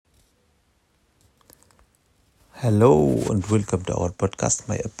Hello and welcome to our podcast,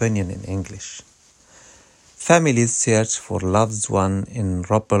 My Opinion in English. Families search for loved one in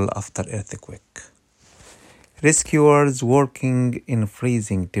rubble after earthquake. Rescuers working in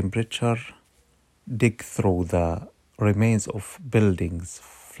freezing temperature dig through the remains of buildings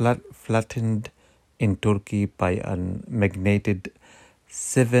flattened in Turkey by a magnitude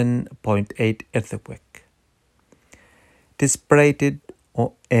 7.8 earthquake. Desperate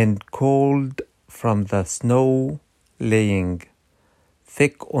and cold from the snow laying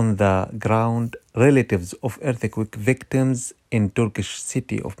thick on the ground, relatives of earthquake victims in Turkish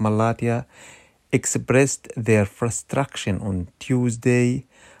city of Malatya expressed their frustration on Tuesday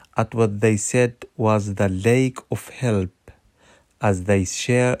at what they said was the lack of help as they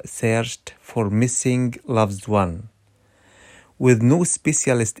searched for missing loved one. With no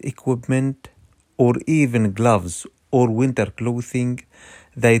specialist equipment or even gloves or winter clothing,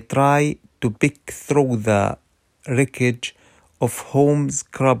 they try to pick through the wreckage of homes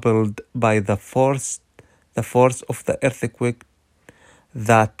crumbled by the force of the earthquake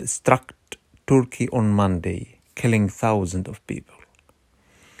that struck Turkey on Monday, killing thousands of people.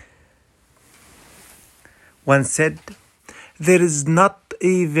 One said, "There is not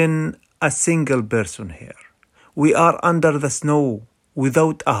even a single person here. We are under the snow,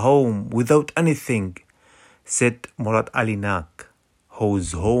 without a home, without anything," said Murat Ali Nak,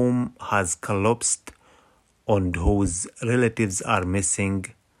 whose home has collapsed and whose relatives are missing.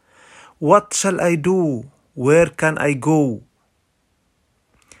 "What shall I do? Where can I go?"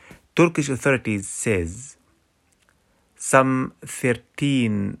 Turkish authorities says some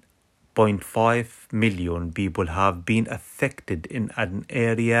 13.5 million people have been affected in an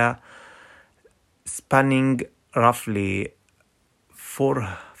area spanning roughly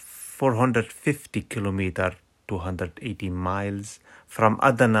 450 kilometers, 280 miles from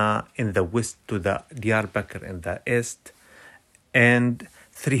Adana in the west to the Diyarbakir in the east, and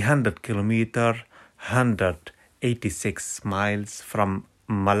 300 kilometers, 186 miles from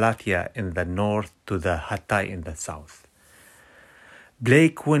Malatya in the north to the Hatay in the south.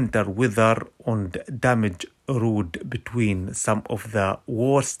 Bleak winter weather and damage road between some of the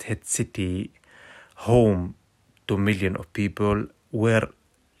worst hit city, home to millions of people, were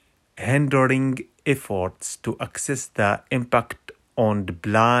hindering efforts to access the impact on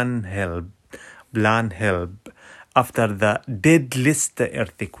plan help after the deadliest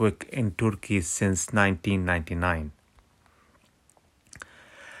earthquake in Turkey since 1999.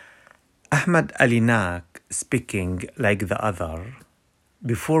 Ahmed Ali Nak, speaking like the other,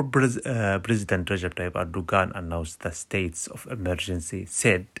 before President Recep Tayyip Erdogan announced the states of emergency,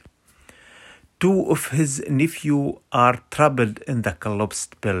 said two of his nephews are trapped in the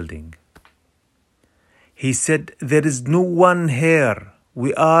collapsed building. He said, "There is no one here.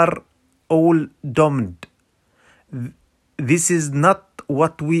 We are all doomed. This is not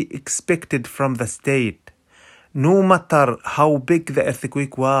what we expected from the state. No matter how big the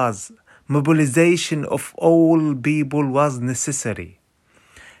earthquake was, mobilization of all people was necessary."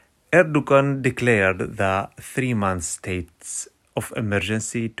 Erdogan declared the 3-month state of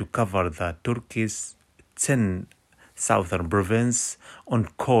emergency to cover the Turkey's 10 southern province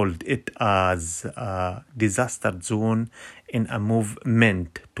and called it as a disaster zone in a move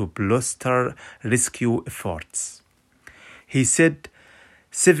meant to bolster rescue efforts. He said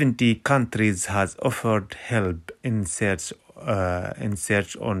 70 countries has offered help in search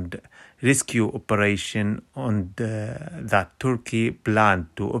and rescue operation, and that Turkey planned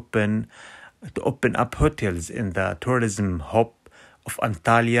to open up hotels in the tourism hub of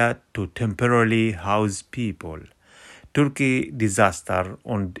Antalya to temporarily house people. Turkey Disaster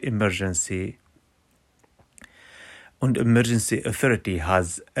and Emergency Authority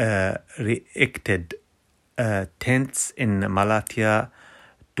has erected tents in Malatya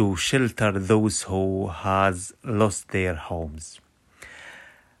to shelter those who has lost their homes.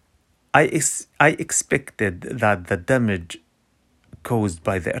 I expected that the damage caused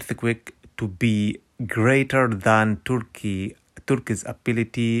by the earthquake to be greater than Turkey's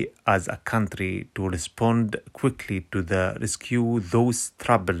ability as a country to respond quickly to the rescue those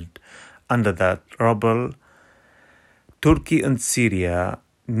trapped under the rubble. Turkey and Syria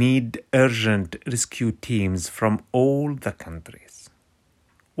need urgent rescue teams from all the countries.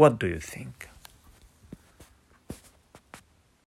 What do you think?